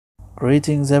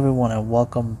Greetings everyone and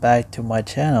welcome back to my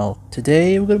channel.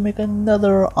 Today we're gonna make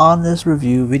another honest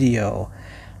review video.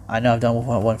 I know I've done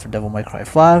one for Devil May Cry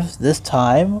 5. This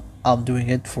time I'm doing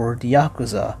it for the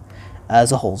Yakuza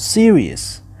as a whole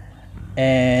series.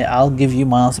 And I'll give you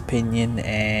my honest opinion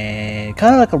and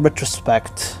kind of like a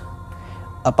retrospect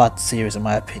about the series in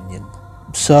my opinion.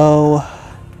 So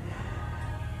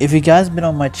if you guys been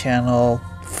on my channel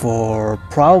for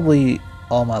probably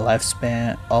all my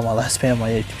lifespan of my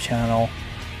YouTube channel,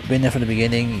 been there from the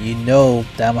beginning, you know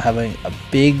that I'm a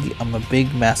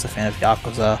big massive fan of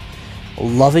Yakuza,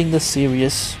 loving the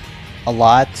series a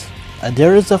lot, and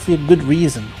there is definitely a good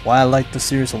reason why I like the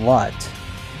series a lot.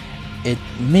 It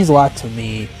means a lot to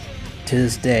me to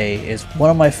this day. It's one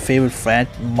of my favorite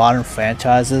modern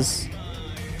franchises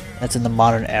that's in the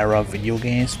modern era of video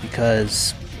games,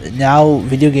 because now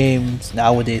video games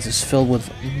nowadays is filled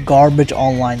with garbage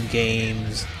online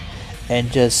games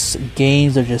and just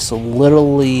games that are just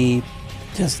literally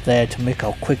just there to make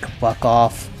a quick buck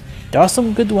off. There are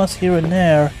some good ones here and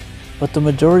there, but the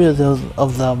majority of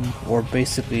them were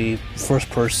basically first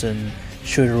person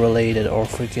shooter related or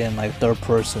freaking like third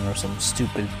person or some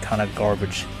stupid kind of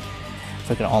garbage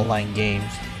freaking online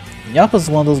games. Yakuza is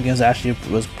one of those games that actually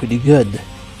was pretty good.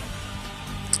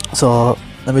 So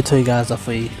let me tell you guys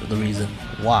the reason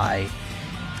why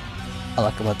I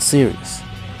like about the series.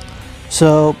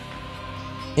 So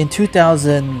in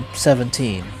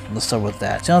 2017, let's start with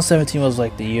that. 2017 was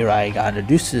like the year I got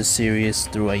introduced to this series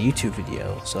through a YouTube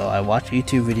video. So I watched a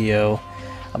YouTube video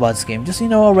about this game, just, you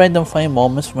know, a random funny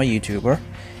moments from a YouTuber.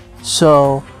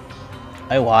 So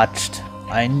I watched,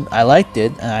 I liked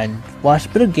it, and I watched a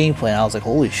bit of gameplay and I was like,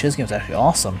 holy shit, this game's actually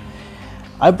awesome.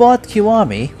 I bought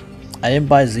Kiwami. I didn't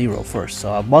buy Zero first,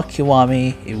 so I bought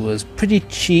Kiwami. It was pretty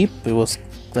cheap. It was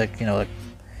like, you know,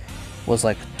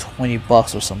 like 20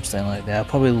 bucks or something like that.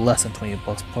 Probably less than 20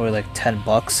 bucks, probably like 10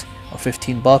 bucks or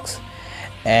 15 bucks.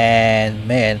 And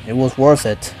man, it was worth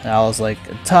it. And I was like,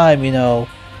 at the time, you know,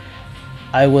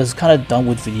 I was kind of done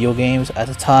with video games. At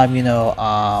the time, you know,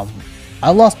 I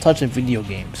lost touch in video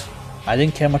games. I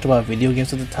didn't care much about video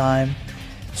games at the time.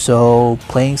 So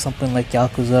playing something like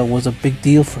Yakuza was a big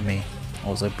deal for me. It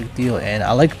was a big deal, and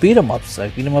I like beat 'em ups.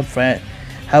 Like beat 'em up,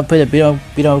 haven't played a beat 'em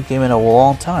up game in a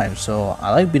long time, so I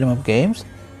like beat 'em up games.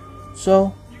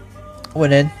 So I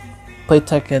went in, played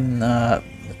played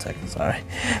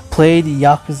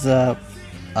Yakuza,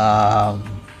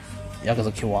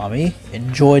 Yakuza Kiwami,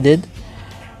 enjoyed it.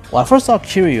 When I first saw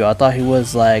Kiryu, I thought he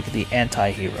was like the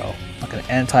anti-hero, like an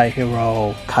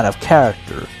anti-hero kind of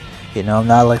character. You know, I'm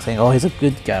not like saying, oh, he's a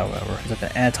good guy or whatever. He's like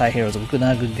an anti-hero, he's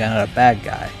not a good guy, not a bad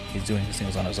guy. He's doing these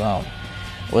things on his own.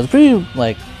 It was a pretty,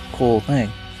 like, cool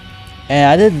thing. And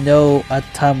I didn't know at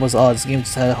the time was, oh, this game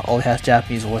just only has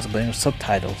Japanese voice, but with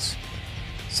subtitles.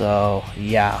 So,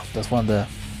 yeah, that's one of the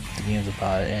games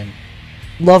about it. And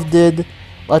loved it.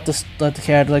 Liked the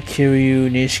character like Kiryu,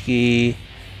 Nishiki,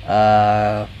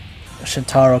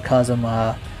 Shintaro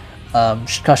Kazuma,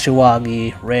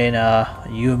 Kashiwagi, Reina,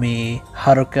 Yumi,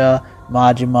 Haruka,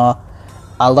 Majima.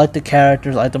 I like the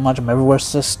characters, I like the Majima Everywhere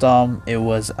system. It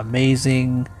was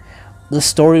amazing. The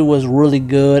story was really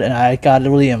good, and I got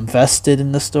really invested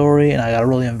in the story, and I got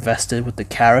really invested with the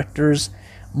characters.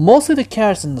 Mostly the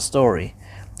characters in the story.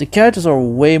 The characters are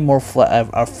way more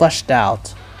fleshed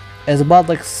out. It's about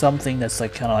like something that's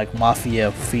like kind of like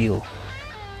mafia feel.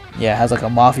 Yeah, it has like a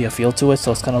mafia feel to it,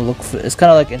 so it's kind of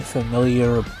like in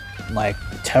familiar like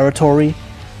territory,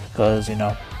 because, you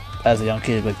know, as a young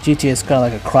kid, like GTA is kind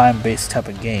of like a crime-based type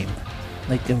of game,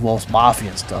 like it involves mafia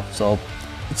and stuff, so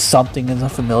it's something in a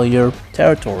familiar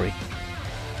territory.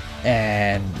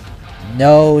 And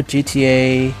no,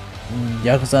 GTA,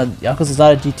 Yakuza is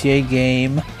not a GTA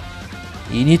game.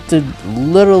 You need to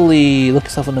literally look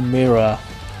yourself in the mirror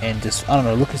and just, I don't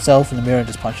know, look yourself in the mirror and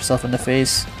just punch yourself in the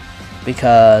face,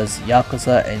 because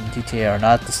Yakuza and GTA are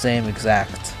not the same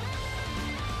exact.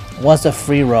 One's a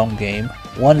free roam game,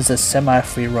 one is a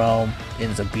semi-free roam,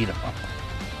 and it's a beat 'em up.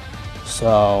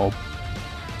 So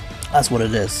that's what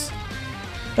it is.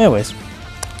 Anyways,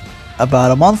 about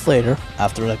a month later,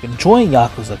 after like enjoying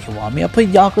Yakuza Kiwami, I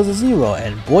played Yakuza 0,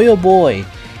 and boy oh boy,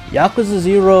 Yakuza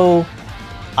 0,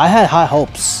 I had high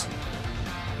hopes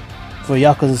for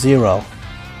Yakuza 0,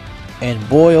 and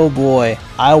boy oh boy,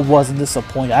 I wasn't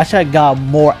disappointed. Actually, I got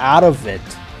more out of it.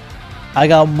 I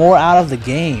got more out of the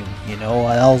game, you know,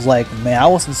 and I was like, man, I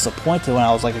wasn't disappointed when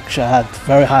I was like, actually, I had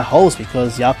very high hopes,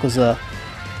 because Yakuza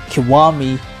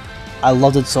Kiwami, I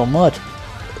loved it so much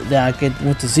that I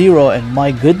went to 0, and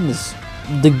my goodness,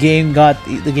 the game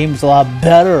is a lot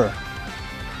better,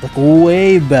 like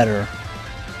way better.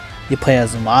 You play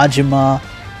as Majima,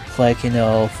 like, you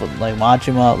know, for like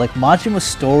Majima. Like Majima's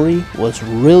story was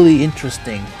really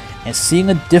interesting, and seeing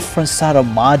a different side of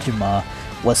Majima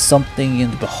was something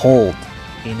to behold.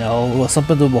 You know, it was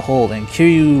something to behold, and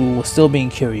Kiryu was still being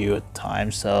Kiryu at the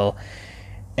time. So,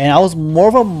 and I was more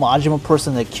of a Majima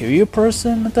person than a Kiryu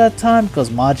person at that time, because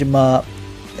Majima,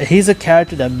 he's a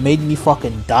character that made me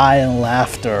fucking die in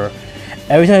laughter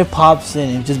every time he pops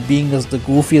in, and just being as the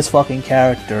goofiest fucking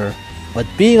character, but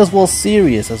being as well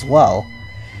serious as well.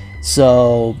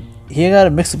 So he got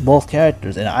a mix of both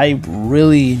characters, and I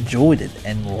really enjoyed it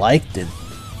and liked it.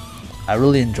 I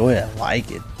really enjoy it and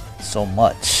like it so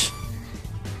much.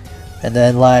 And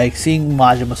then like seeing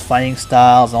Majima's fighting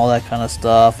styles and all that kind of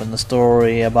stuff, and the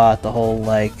story about the whole,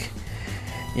 like,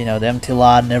 you know, the empty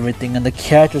lot and everything, and the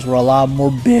characters were a lot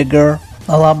more bigger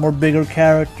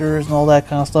characters and all that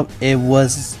kind of stuff. It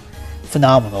was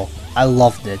phenomenal. I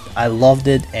loved it,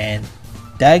 and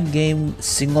that game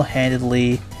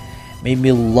single-handedly made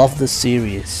me love the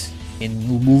series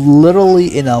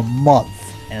literally in a month.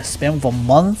 In a span of a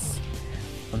month,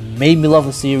 made me love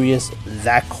the series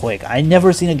that quick. I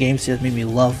never seen a game series made me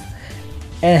love.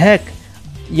 And heck,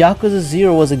 Yakuza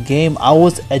 0 was a game I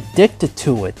was addicted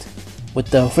to it, with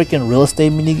the freaking real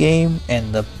estate mini game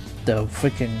and the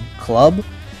freaking club.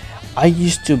 I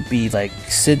used to be like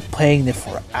playing it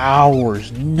for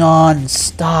hours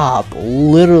non-stop,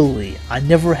 literally. I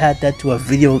never had that to a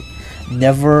video,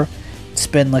 never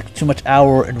spend like too much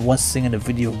hour in one thing in a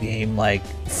video game like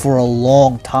for a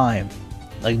long time.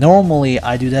 Like normally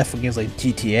I do that for games like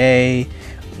GTA,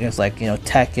 games like, you know,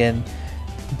 Tekken,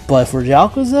 but for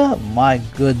Yakuza, my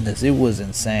goodness, it was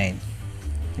insane.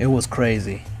 It was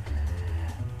crazy.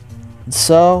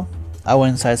 So I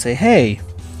went inside and say, hey,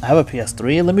 I have a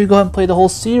PS3, let me go ahead and play the whole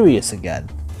series again.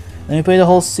 Let me play the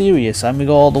whole series. Let me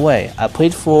go all the way. I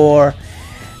played 4.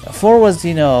 4 was,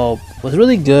 you know, was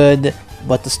really good,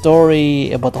 but the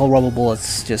story about the whole rubber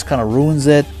bullets just kind of ruins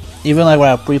it. Even like when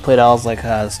I pre-played, I was like,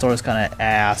 the story's kind of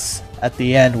ass. At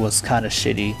the end was kind of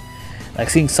shitty.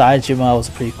 Like seeing Saejima was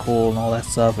pretty cool and all that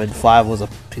stuff, and 5 was a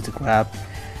piece of crap.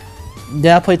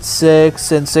 Then I played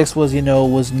 6, and 6 was, you know,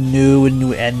 was new, and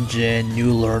new engine,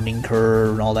 new learning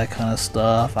curve, and all that kind of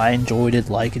stuff. I enjoyed it,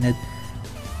 liking it.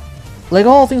 Like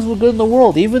all things were good in the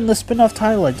world, even the spin-off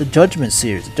title, like the Judgment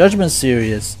series. The Judgment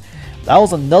series, that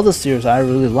was another series I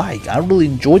really like. I really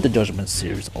enjoyed the Judgment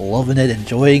series, loving it,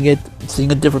 enjoying it,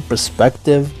 seeing a different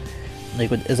perspective.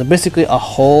 Like it's basically a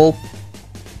whole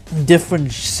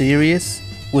different series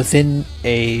within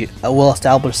a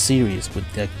well-established series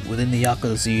within the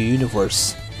Yakuza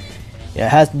universe. Yeah,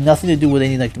 it has nothing to do with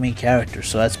any like the main character,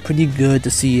 so that's pretty good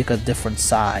to see like a different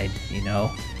side, you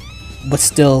know, but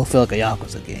still feel like a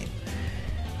Yakuza game.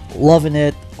 Loving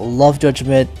it, love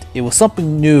Judgment. It was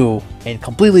something new and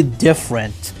completely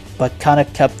different, but kind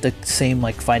of kept the same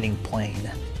like fighting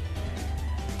plane.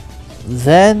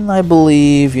 Then I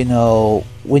believe, you know,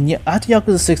 after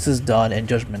Yakuza 6 is done and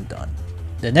Judgment done,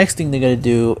 the next thing they're gonna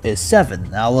do is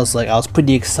 7. I was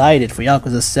pretty excited for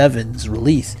Yakuza 7's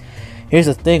release. Here's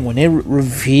the thing, when they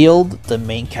revealed the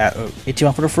main character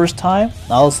Ichiban for the first time,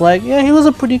 I was like, yeah, he was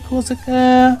a pretty cool. He's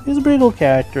a pretty cool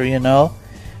character, you know,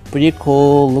 pretty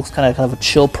cool. Looks kind of a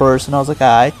chill person. I was like,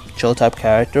 alright, chill type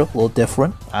character, a little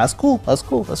different. That's cool.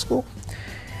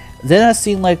 Then I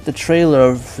seen like the trailer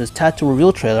of his tattoo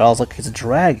reveal trailer. I was like, he's a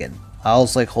dragon. I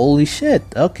was like, holy shit.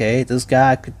 Okay, this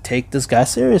guy, I could take this guy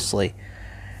seriously.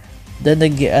 Then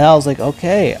and I was like,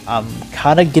 okay, I'm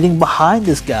kind of getting behind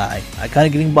this guy. I'm kind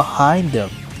of getting behind him.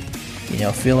 You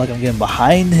know, feel like I'm getting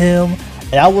behind him.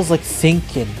 And I was like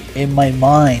thinking in my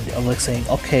mind of like saying,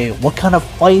 okay, what kind of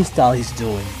fight style he's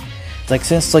doing. It's like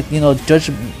since like, you know,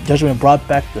 Judgment brought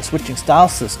back the switching style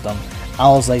system, I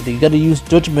was like, you gotta use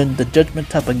the Judgment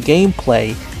type of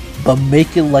gameplay, but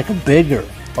make it like bigger.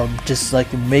 Or just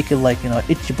like make it like, you know,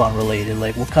 Ichiban related,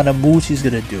 like what kind of moves he's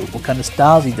gonna do, what kind of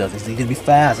styles he does. Is he gonna be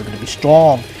fast? Is he gonna be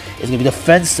strong? Is he gonna be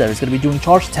defensive? Is he gonna be doing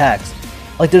charge attacks?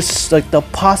 Like there's like the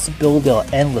possibility are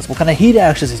endless. What kind of heat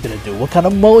actions he's gonna do? What kind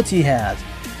of modes he has?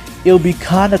 It would be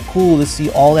kind of cool to see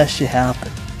all that shit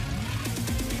happen.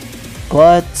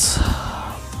 But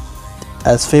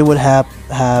as fate would have,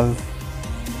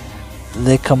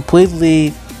 they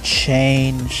completely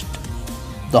changed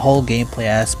the whole gameplay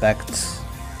aspects.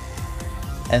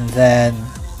 And then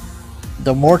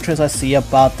the more trails I see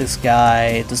about this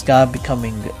guy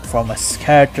becoming from a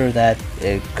character that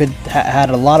had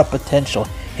a lot of potential.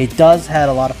 He does had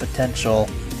a lot of potential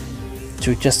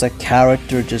to just a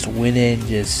character just winning,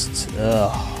 it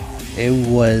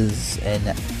was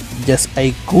just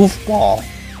a goofball.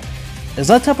 There's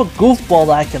that type of goofball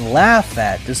that I can laugh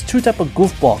at. There's two type of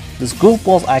goofball. There's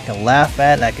goofballs I can laugh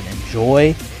at and I can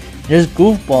enjoy. There's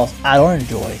goofballs I don't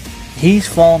enjoy. He's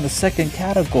fallen the second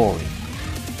category.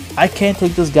 I can't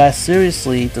take this guy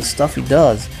seriously, the stuff he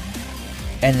does.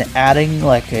 And adding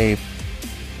like a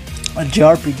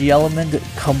JRPG element that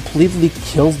completely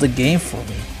kills the game for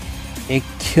me. It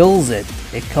kills it.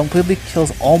 It completely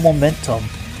kills all momentum.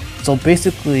 So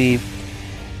basically,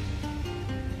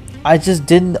 I just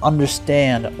didn't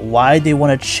understand why they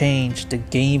want to change the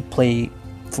gameplay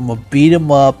from a beat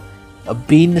 'em up, a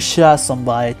beating the shit out of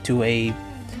somebody, to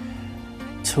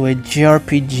a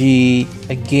JRPG,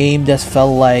 a game that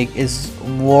felt like is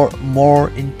more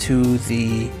into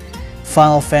the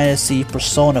Final Fantasy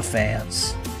Persona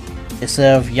fans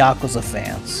instead of Yakuza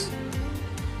fans,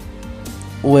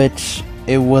 which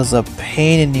it was a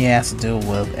pain in the ass to deal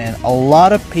with. And a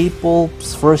lot of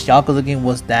people's first Yakuza game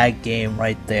was that game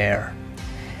right there.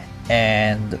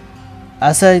 And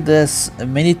I said this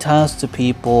many times to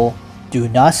people: do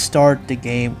not start the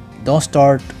game, don't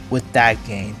start with that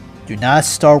game. Do not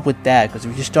start with that, because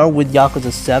if you start with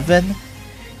Yakuza 7,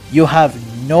 you have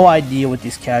no idea what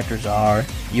these characters are.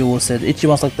 You will say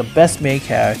Ichiban's like the best main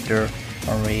character.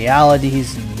 In reality,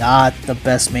 he's not the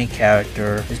best main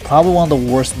character. He's probably one of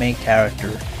the worst main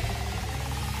characters.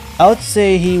 I would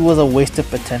say he was a wasted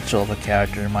potential of a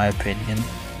character, in my opinion.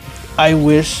 I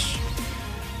wish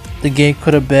the game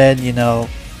could have been, you know,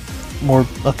 more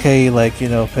okay, like, you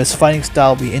know, his fighting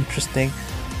style would be interesting,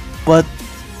 but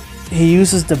he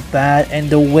uses the bat, and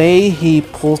the way he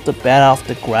pulls the bat off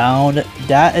the ground,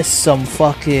 that is some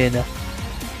fucking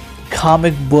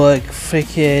comic book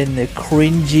freaking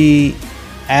cringy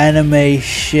anime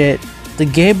shit. The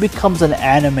game becomes an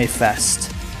anime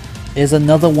fest. It's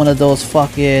another one of those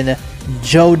fucking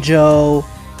JoJo,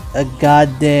 a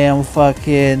goddamn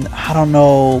fucking, I don't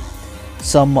know,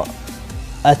 some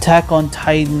Attack on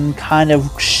Titan kind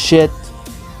of shit.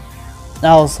 And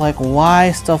I was like,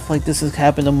 why stuff like this has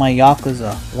happened to my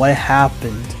Yakuza? What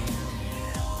happened?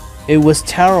 It was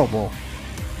terrible.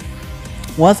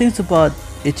 One of the things about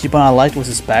Ichiban I liked was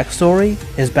his backstory.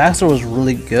 His backstory was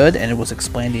really good, and it was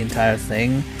explained the entire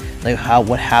thing, like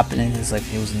what happened in his, like,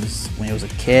 when he was a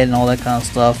kid and all that kind of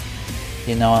stuff,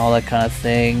 you know, and all that kind of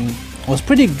thing. It was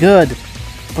pretty good,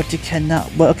 but you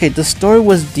cannot. But okay, the story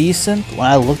was decent. When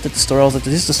I looked at the story, I was like,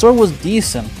 the story was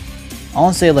decent. I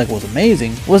won't say like it was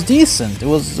amazing. It was decent. It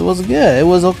was good. It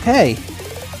was okay.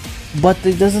 But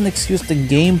it doesn't excuse the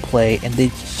gameplay, and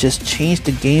they just changed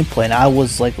the gameplay, and I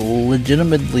was like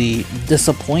legitimately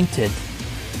disappointed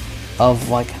of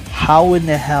like how in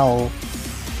the hell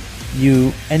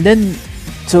you. And then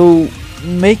to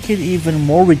make it even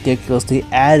more ridiculous, they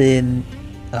add in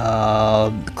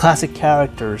classic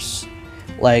characters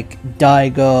like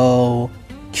Daigo,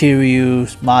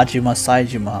 Kiryu, Majima,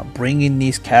 Saejima, bringing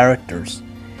these characters.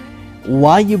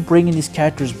 Why you bringing these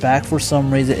characters back for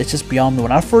some reason, it's just beyond me.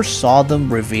 When I first saw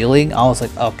them revealing, I was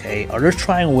like, okay, are they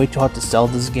trying way too hard to sell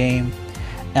this game?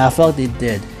 And I felt they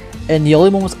did. And the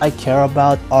only moments I care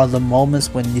about are the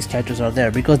moments when these characters are there,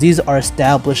 because these are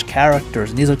established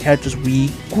characters, and these are characters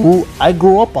I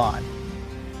grew up on.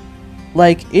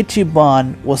 Like,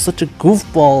 Ichiban was such a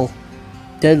goofball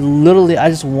that literally I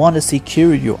just want to see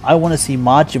Kiryu. I want to see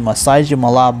Majima, Saejima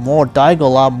a lot more, Daigo a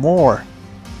lot more.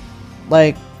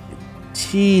 Like,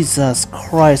 Jesus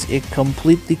Christ, it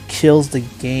completely kills the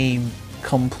game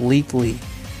completely.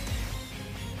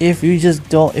 If you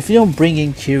don't bring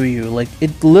in Kiryu, like,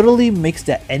 it literally makes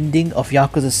the ending of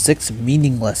Yakuza 6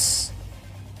 meaningless.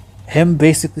 Him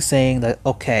basically saying that,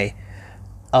 okay,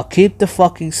 I'll keep the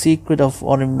fucking secret of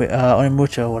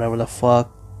Onimucha or whatever the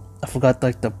fuck. I forgot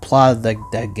like the plot of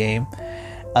that game.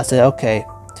 I said, okay,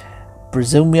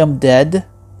 presume me I'm dead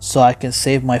so I can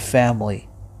save my family.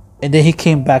 And then he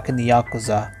came back in the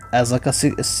Yakuza as like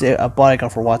a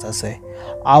bodyguard for Watase.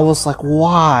 I was like,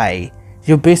 why?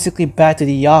 You're basically back to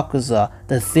the Yakuza,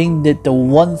 the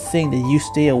one thing that you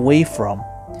stay away from.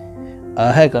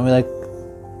 Heck, I mean, like,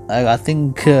 I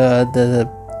think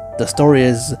the story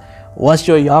is, once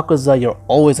you're a Yakuza, you're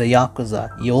always a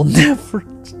Yakuza. You'll never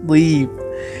leave.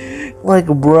 Like,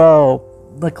 bro,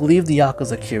 like, leave the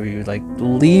Yakuza, Kiryu. Like,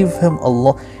 leave him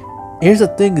alone. Here's the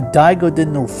thing, Daigo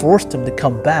didn't force him to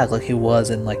come back like he was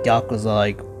in like Yakuza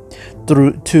like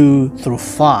through 2 through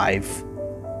 5.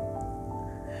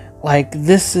 Like,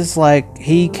 this is like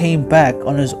he came back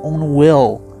on his own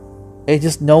will. It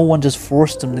just, no one just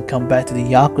forced him to come back to the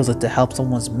Yakuza to help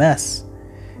someone's mess.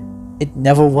 It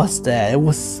never was that. It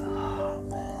was,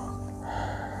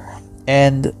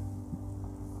 and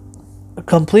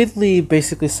completely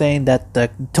basically saying that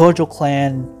the Tojo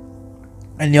clan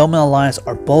and the Omen Alliance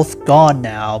are both gone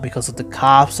now because of the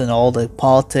cops and all the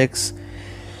politics.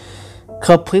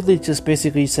 completely just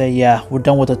basically say, yeah, we're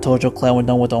done with the Tojo clan, we're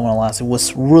done with the Omen Alliance. It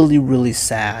was really, really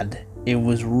sad. It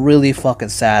was really fucking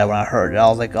sad when I heard it. I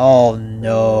was like, oh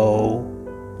no.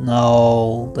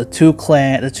 No. The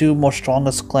two most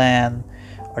strongest clan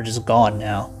are just gone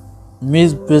now. It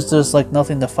means there's like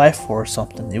nothing to fight for or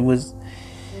something. It was...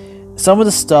 Some of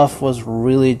the stuff was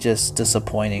really just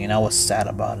disappointing and I was sad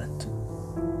about it.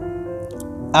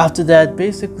 After that,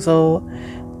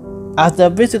 after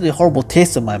that basically horrible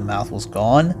taste in my mouth was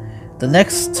gone, the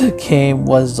next game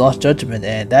was Lost Judgment,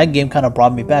 and that game kind of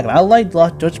brought me back. And I liked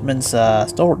Lost Judgment's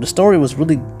story. The story was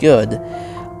really good,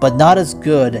 but not as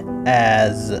good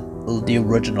as the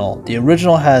original. The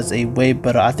original has a way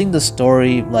better... I think the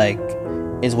story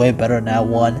is way better than that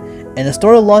one. And the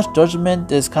story of Lost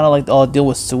Judgment is kind of like deal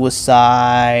with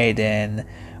suicide and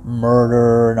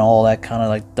murder and all that kind of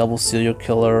like double serial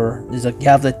killer. It's like you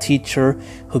have the teacher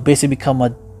who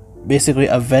basically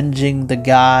avenging the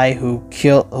guy who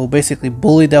basically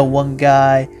bullied that one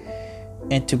guy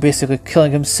into basically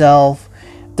killing himself.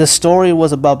 The story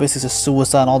was about basically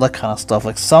suicide and all that kind of stuff.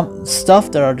 Like some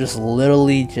stuff that are just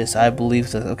literally just, I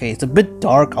believe that, okay, it's a bit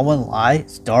dark, I wouldn't lie,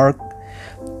 it's dark.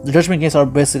 The Judgment games are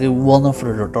basically well known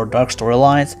for their dark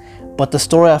storylines, but the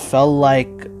story I felt like,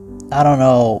 I don't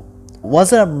know,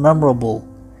 wasn't as memorable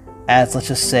as, let's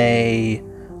just say,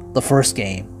 the first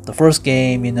game. The first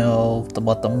game, you know,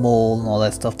 about the mole and all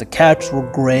that stuff. The characters were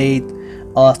great,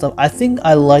 all that stuff. I think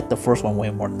I liked the first one way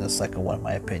more than the second one, in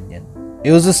my opinion.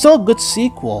 It was still a good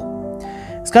sequel.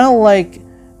 It's kind of like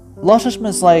Lost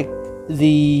Judgment is like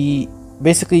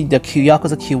basically the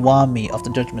Yakuza Kiwami of the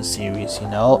Judgment series. You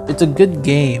know, it's a good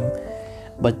game,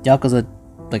 but Yakuza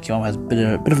Kiwami has a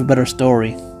bit of a better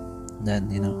story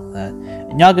than, you know, that.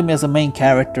 And Yagami as a main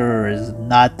character is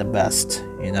not the best.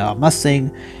 You know, I'm not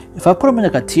saying if I put him in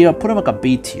like a tier, I put him like a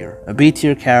B tier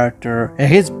character.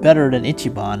 And he's better than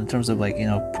Ichiban in terms of, like, you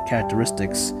know,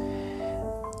 characteristics.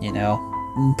 You know,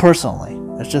 personally,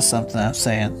 it's just something I'm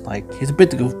saying. Like, he's a bit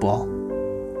the goofball.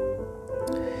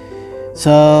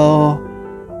 So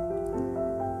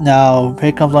now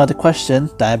here comes another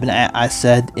question that I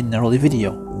said in an early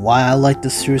video: why I like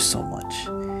this series so much.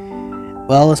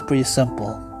 Well, it's pretty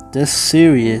simple. This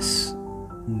series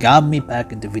got me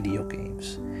back into video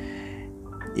games.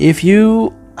 If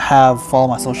you have followed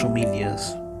my social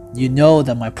medias, you know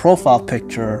that my profile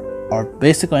picture, or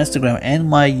basically on Instagram and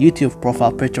my YouTube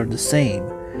profile picture, are the same,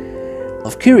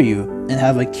 of Kiryu, and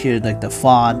have like the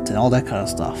font and all that kind of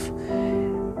stuff.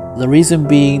 The reason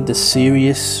being, the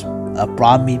series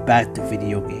brought me back to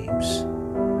video games,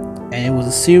 and it was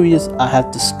a series I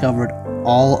have discovered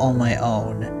all on my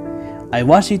own. I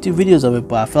watched YouTube videos of it,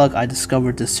 but I felt like I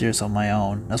discovered this series on my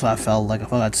own. That's what I felt like. I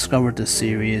felt like I discovered this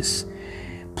series,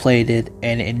 played it,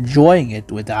 and enjoying it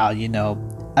without, you know,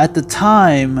 at the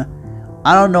time,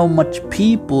 I don't know much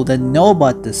people that know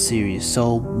about this series.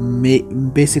 So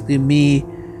basically me,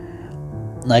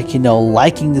 like, you know,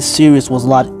 liking the series was a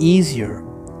lot easier,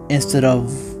 instead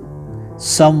of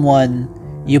someone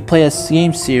you play a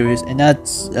game series and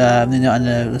that's you know,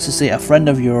 and let's just say a friend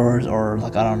of yours, or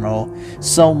like, I don't know,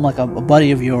 some like a buddy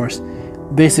of yours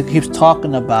basically keeps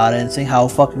talking about it and saying how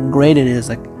fucking great it is,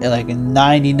 like in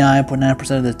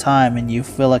 99.9% of the time, and you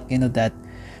feel like, you know, that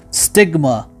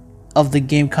stigma of the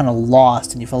game kind of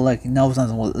lost, and you feel like, you know,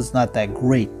 it's not that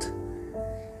great,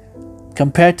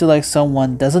 compared to like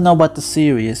someone doesn't know about the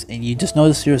series and you just know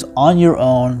the series on your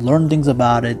own, learn things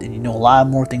about it, and you know a lot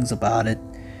more things about it.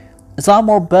 It's a lot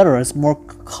more better, it's more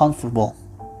comfortable,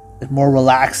 it's more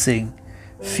relaxing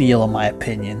feel, in my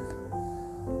opinion.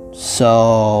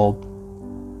 So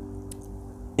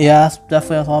yeah, that's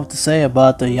definitely all I have to say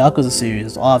about the Yakuza series.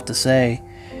 That's all I have to say.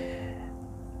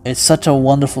 It's such a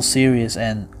wonderful series,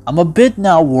 and I'm a bit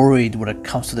now worried when it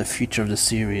comes to the future of the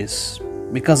series,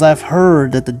 because I've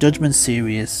heard that the Judgment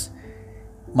series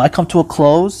might come to a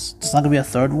close. There's not going to be a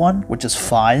third one, which is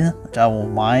fine, which I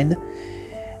won't mind.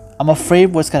 I'm afraid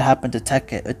what's going to happen to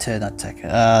Yakuza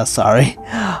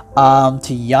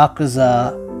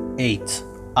 8.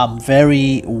 I'm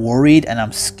very worried and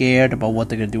I'm scared about what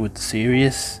they're going to do with the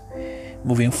series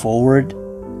moving forward.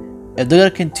 If they're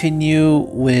going to continue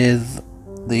with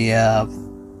the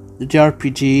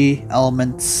JRPG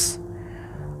elements,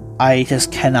 I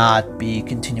just cannot be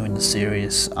continuing the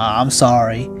series. I'm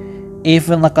sorry.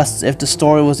 Even like if the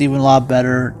story was even a lot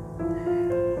better.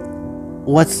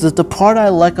 What's the part I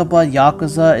like about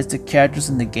Yakuza is the characters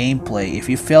and the gameplay. If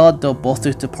you fail at both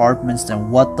these departments, then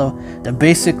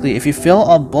basically if you fail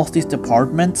on both these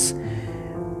departments,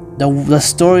 the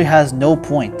story has no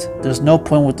point. There's no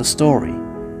point with the story.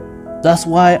 That's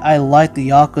why I like the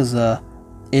Yakuza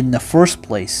in the first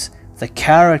place. The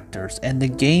characters and the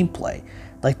gameplay.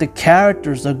 Like the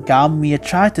characters that got me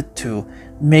attracted to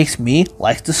makes me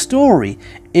like the story.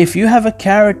 If you have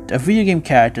a video game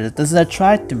character that doesn't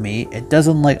attract to me, it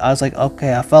doesn't like, I was like,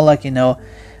 okay, I felt like,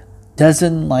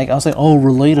 doesn't like, I was like, oh,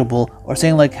 relatable, or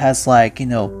saying like has like,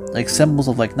 like symbols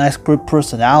of like nice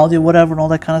personality or whatever and all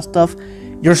that kind of stuff,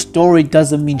 your story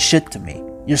doesn't mean shit to me.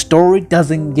 Your story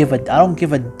doesn't give a, I don't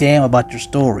give a damn about your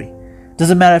story.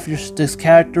 Doesn't matter if this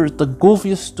character is the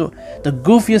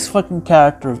goofiest fucking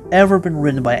character ever been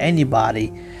written by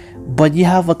anybody, but you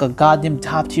have like a goddamn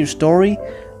top tier story.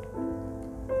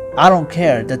 I don't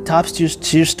care. The top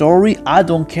tier story, I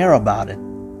don't care about it.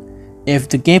 If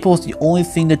the gameplay is the only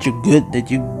thing that you're good,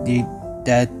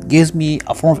 that gives me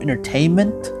a form of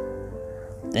entertainment,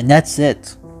 then that's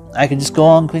it. I can just go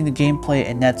on clean the gameplay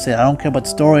and that's it. I don't care about the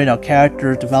story, no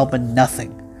character development,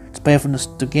 nothing. Just play from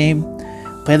the game,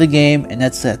 play the game, and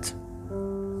that's it.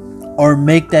 Or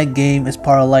make that game as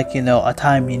part of like, a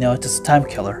time, just a time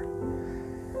killer.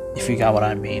 If you got what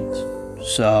I mean.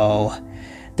 So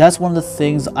that's one of the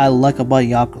things I like about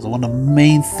Yakuza. One of the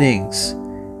main things.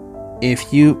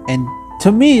 If you, and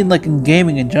to me, like in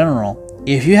gaming in general,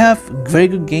 if you have very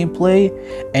good gameplay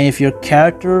and if your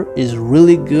character is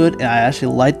really good and I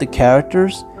actually like the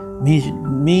characters,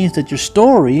 means that your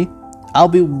story, I'll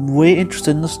be way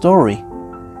interested in the story.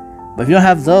 But if you don't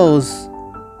have those,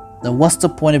 then what's the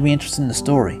point of being interested in the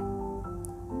story?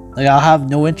 Like, I'll have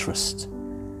no interest.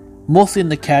 Mostly in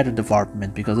the character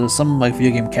development, because there's some like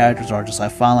video game characters are just, I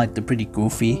find like they're pretty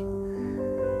goofy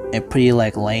and pretty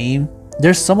like lame.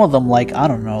 There's some of them like, I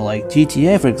don't know, like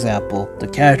GTA for example. The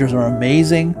characters are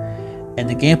amazing and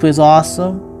the gameplay is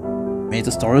awesome. Made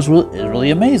the story is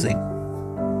really amazing.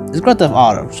 It's Grand Theft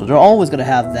Auto, so they're always gonna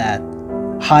have that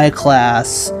high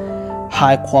class,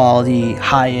 high quality,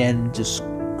 high end, just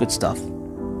good stuff.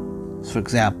 For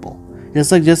example,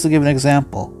 just to give an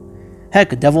example,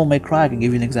 heck, Devil May Cry, I can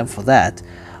give you an example for that.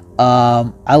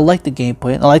 I like the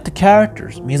gameplay and I like the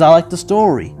characters. It means I like the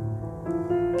story.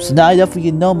 So now I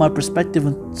definitely know my perspective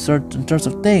in terms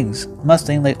of things. I'm not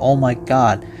saying like, oh my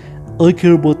god, I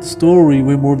care about the story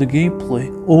way more than the gameplay,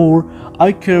 or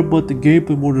I care about the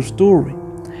gameplay more than the story.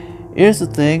 Here's the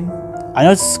thing, I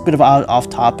know it's a bit of off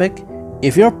topic.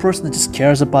 If you're a person that just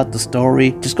cares about the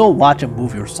story, just go watch a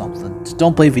movie or something. Just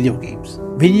don't play video games.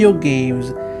 Video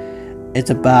games, it's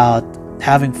about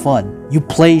having fun. You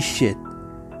play shit.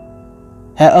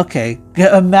 Okay,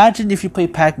 imagine if you play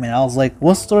Pac-Man. I was like,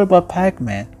 what's the story about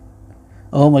Pac-Man?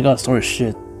 Oh my god, story is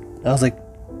shit. I was like,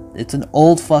 it's an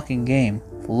old fucking game.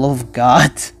 For the love of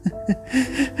God.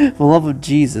 For the love of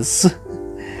Jesus.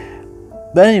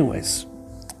 But anyways,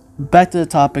 back to the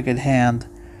topic at hand.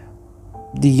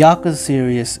 The Yakuza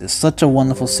series is such a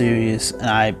wonderful series, and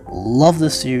I love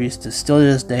this series still to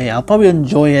this day. I'll probably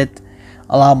enjoy it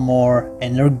a lot more,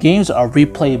 and their games are the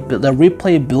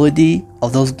replayability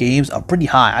of those games are pretty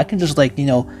high. I can just like,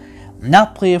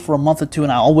 not play it for a month or two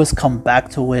and I always come back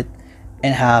to it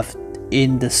and have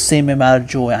in the same amount of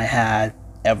joy I had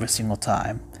every single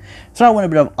time. So I went a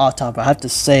bit of off topic. I have to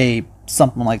say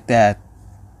something like that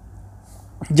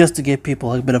just to give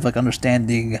people a bit of like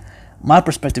understanding my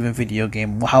perspective in video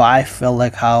game, how I felt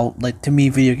like, how like to me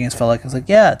video games felt like. It's like,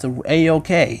 yeah, it's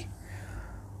a-okay.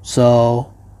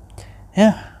 So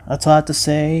yeah, that's all I have to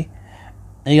say.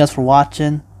 Thank you guys for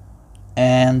watching.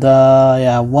 And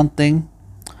yeah, one thing,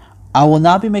 I will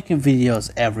not be making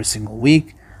videos every single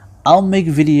week. I'll make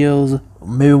videos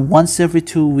maybe once every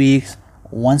 2 weeks,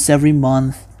 once every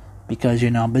month, because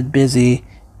I'm a bit busy.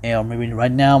 Or maybe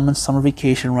right now I'm on summer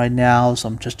vacation right now, so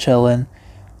I'm just chilling.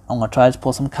 I'm gonna try to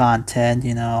post some content,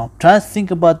 try to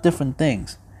think about different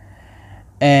things.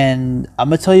 And I'm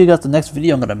gonna tell you guys the next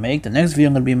video I'm gonna make. The next video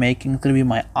I'm gonna be making is gonna be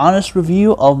my honest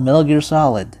review of Metal Gear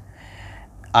Solid.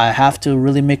 I have to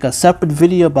really make a separate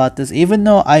video about this. Even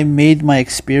though I made my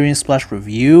experience /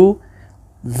 review,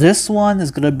 this one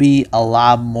is gonna be a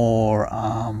lot more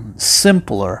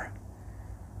simpler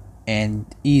and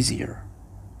easier.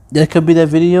 That could be that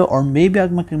video, or maybe I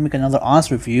can make another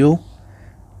honest review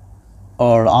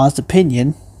or honest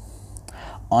opinion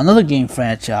on another game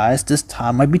franchise. This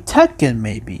time might be Tekken,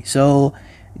 maybe. So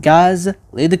guys,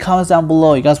 leave the comments down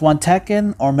below. You guys want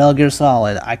Tekken or Metal Gear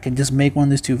Solid? I can just make one of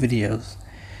these two videos.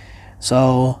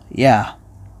 So yeah,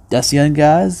 that's the end,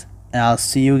 guys, and I'll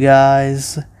see you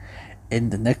guys in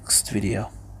the next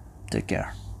video. Take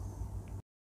care.